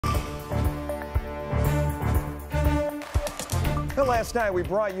Last night, we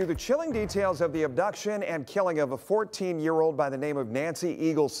brought you the chilling details of the abduction and killing of a 14-year-old by the name of Nancy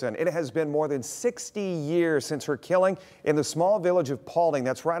Eagleson. It has been more than 60 years since her killing in the small village of Paulding.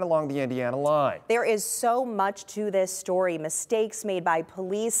 That's right along the Indiana line. There is so much to this story. Mistakes made by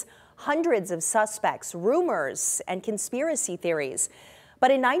police, hundreds of suspects, rumors, and conspiracy theories. But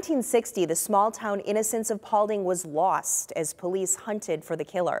in 1960, the small-town innocence of Paulding was lost as police hunted for the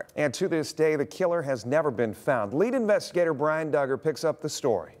killer. And to this day, the killer has never been found. Lead investigator Brian Duggar picks up the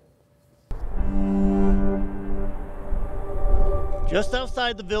story. Just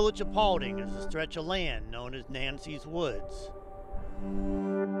outside the village of Paulding is a stretch of land known as Nancy's Woods.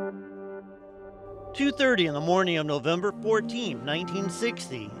 2:30 in the morning of November 14,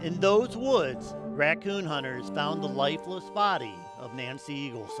 1960, in those woods, raccoon hunters found the lifeless body of Nancy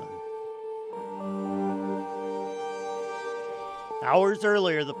Eagleson. Hours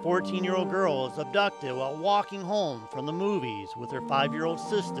earlier, the 14-year-old girl was abducted while walking home from the movies with her 5-year-old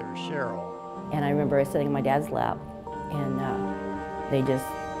sister, Cheryl. And I remember sitting in my dad's lap, and they just,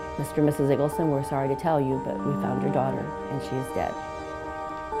 Mr. and Mrs. Eagleson, we're sorry to tell you, but we found your daughter, and she is dead.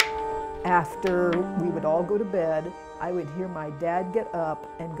 After we would all go to bed, I would hear my dad get up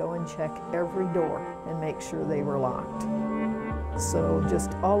and go and check every door and make sure they were locked. So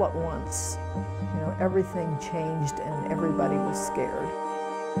just all at once, you know, everything changed and everybody was scared.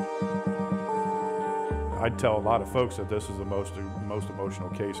 I'd tell a lot of folks that this is the most emotional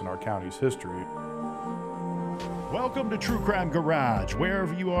case in our county's history. Welcome to True Crime Garage.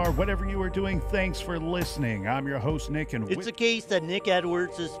 Wherever you are, whatever you are doing, thanks for listening. I'm your host, Nick. And it's a case that Nick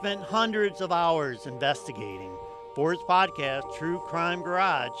Edwards has spent hundreds of hours investigating for his podcast, True Crime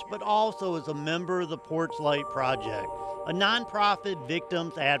Garage, but also as a member of the Porch Light Project, a nonprofit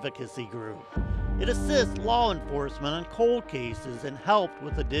victims advocacy group. It assists law enforcement on cold cases and helped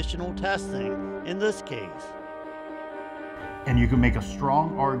with additional testing in this case. And you can make a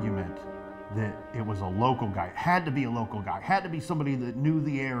strong argument that it was a local guy. It had to be a local guy. It had to be somebody that knew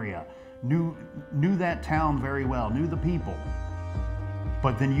the area, knew that town very well, knew the people.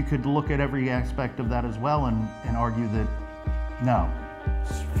 But then you could look at every aspect of that as well and argue that, no,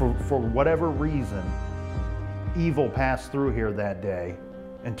 for whatever reason, evil passed through here that day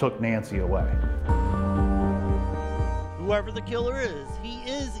and took Nancy away. Whoever the killer is, he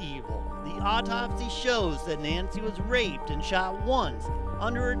is evil. The autopsy shows that Nancy was raped and shot once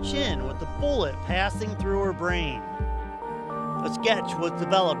under her chin with a bullet passing through her brain. A sketch was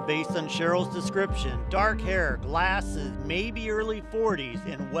developed based on Cheryl's description: dark hair, glasses, maybe early 40s,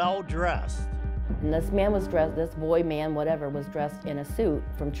 and well-dressed. And this man was dressed, this boy, man, whatever, was dressed in a suit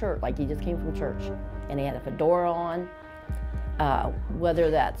from church, like he just came from church. And he had a fedora on. Whether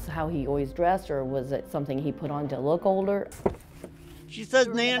that's how he always dressed or was it something he put on to look older. She says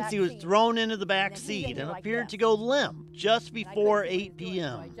Nancy was thrown into the back seat and appeared to go limp just before 8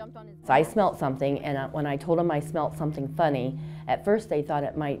 p.m. So I smelled something, and when I told them I smelled something funny, at first they thought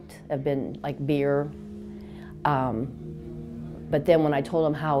it might have been like beer. But then when I told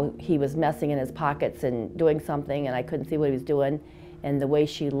him how he was messing in his pockets and doing something and I couldn't see what he was doing, and the way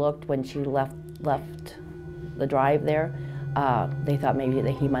she looked when she left the drive there, they thought maybe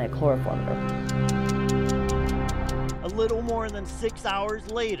that he might have chloroformed her. A little more than 6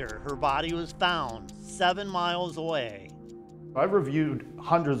 hours later, her body was found 7 miles away. I've reviewed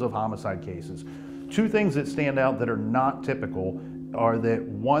hundreds of homicide cases. Two things that stand out that are not typical are that,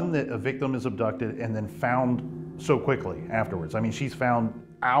 one, that a victim is abducted and then found so quickly afterwards. I mean, she's found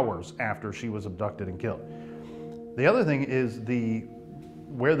hours after she was abducted and killed. The other thing is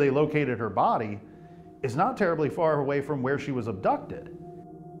where they located her body is not terribly far away from where she was abducted.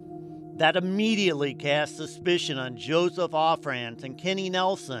 That immediately cast suspicion on Joseph Offrance and Kenny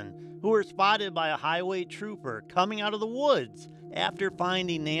Nelson, who were spotted by a highway trooper coming out of the woods after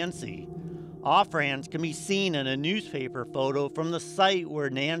finding Nancy. Offrance can be seen in a newspaper photo from the site where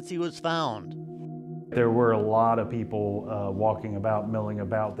Nancy was found. There were a lot of people walking about, milling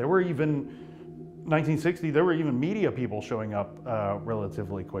about. There were even, 1960, there were even media people showing up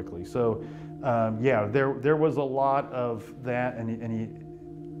relatively quickly. So yeah, there was a lot of that, and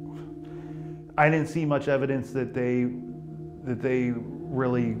I didn't see much evidence that they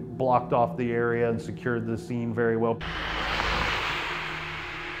really blocked off the area and secured the scene very well.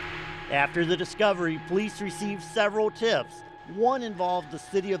 After the discovery, police received several tips. One involved the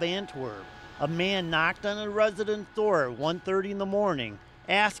city of Antwerp. A man knocked on a resident's door at 1:30 in the morning,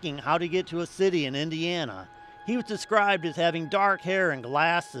 asking how to get to a city in Indiana. He was described as having dark hair and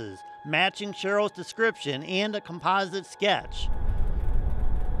glasses, matching Cheryl's description and a composite sketch.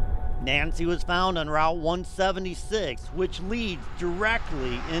 Nancy was found on Route 176, which leads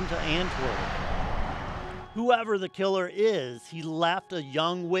directly into Antwerp. Whoever the killer is, he left a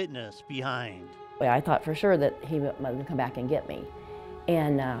young witness behind. I thought for sure that he was going to come back and get me.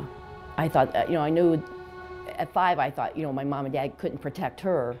 And I thought, I knew at 5, I thought, my mom and dad couldn't protect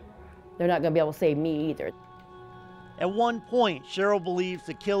her. They're not going to be able to save me either. At one point, Cheryl believes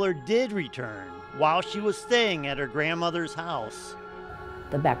the killer did return while she was staying at her grandmother's house.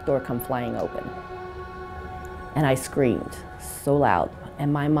 The back door come flying open. And I screamed so loud.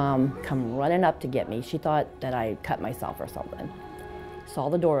 And my mom come running up to get me. She thought that I cut myself or something. Saw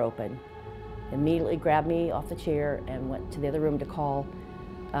the door open, immediately grabbed me off the chair and went to the other room to call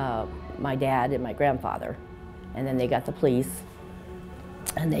my dad and my grandfather. And then they got the police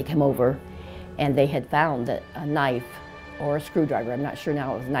and they came over and they had found a knife or a screwdriver, I'm not sure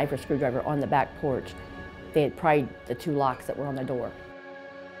now it was a knife or screwdriver, on the back porch. They had pried the 2 locks that were on the door.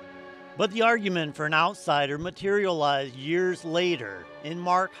 But the argument for an outsider materialized years later in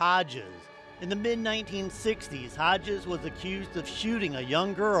Mark Hodges. In the mid-1960s, Hodges was accused of shooting a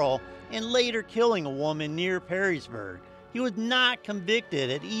young girl and later killing a woman near Perrysburg. He was not convicted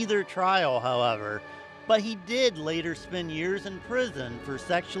at either trial, however, but he did later spend years in prison for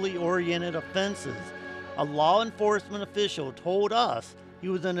sexually oriented offenses. A law enforcement official told us he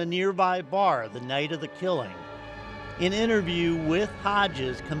was in a nearby bar the night of the killing. An interview with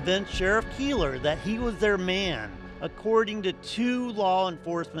Hodges convinced Sheriff Keeler that he was their man, according to 2 law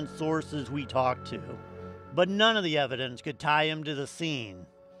enforcement sources we talked to. But none of the evidence could tie him to the scene.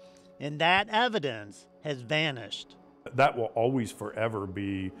 And that evidence has vanished. That will always forever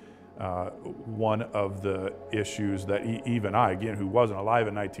be one of the issues that even I, again, who wasn't alive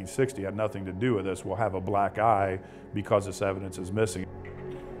in 1960, had nothing to do with this, will have a black eye because this evidence is missing.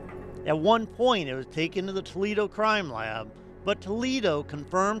 At one point, it was taken to the Toledo Crime Lab, but Toledo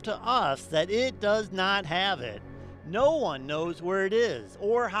confirmed to us that it does not have it. No one knows where it is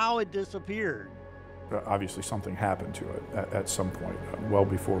or how it disappeared. Obviously, something happened to it at some point, well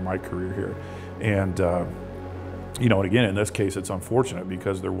before my career here. And, and again, in this case, it's unfortunate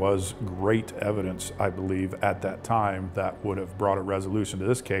because there was great evidence, I believe, at that time that would have brought a resolution to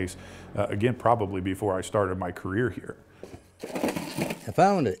this case, again, probably before I started my career here. I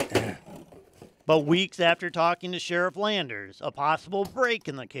found it. But weeks after talking to Sheriff Landers, a possible break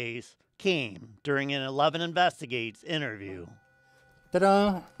in the case came during an 11 Investigates interview.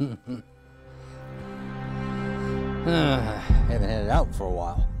 Ta-da! Haven't had it out for a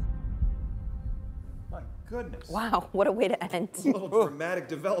while. My goodness. Wow, what a way to end. A little dramatic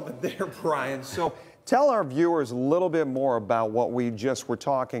development there, Brian. So tell our viewers a little bit more about what we just were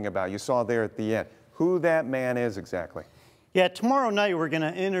talking about. You saw there at the end who that man is exactly. Yeah, tomorrow night we're going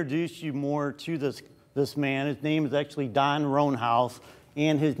to introduce you more to this man. His name is actually Don Roanhouse,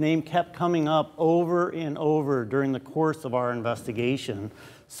 and his name kept coming up over and over during the course of our investigation.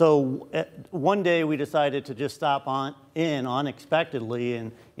 So one day we decided to just stop in unexpectedly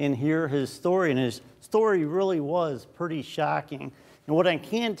and hear his story, and his story really was pretty shocking. And what I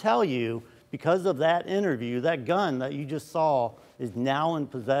can tell you, because of that interview, that gun that you just saw is now in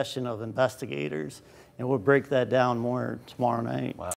possession of investigators. And we'll break that down more tomorrow night. Wow.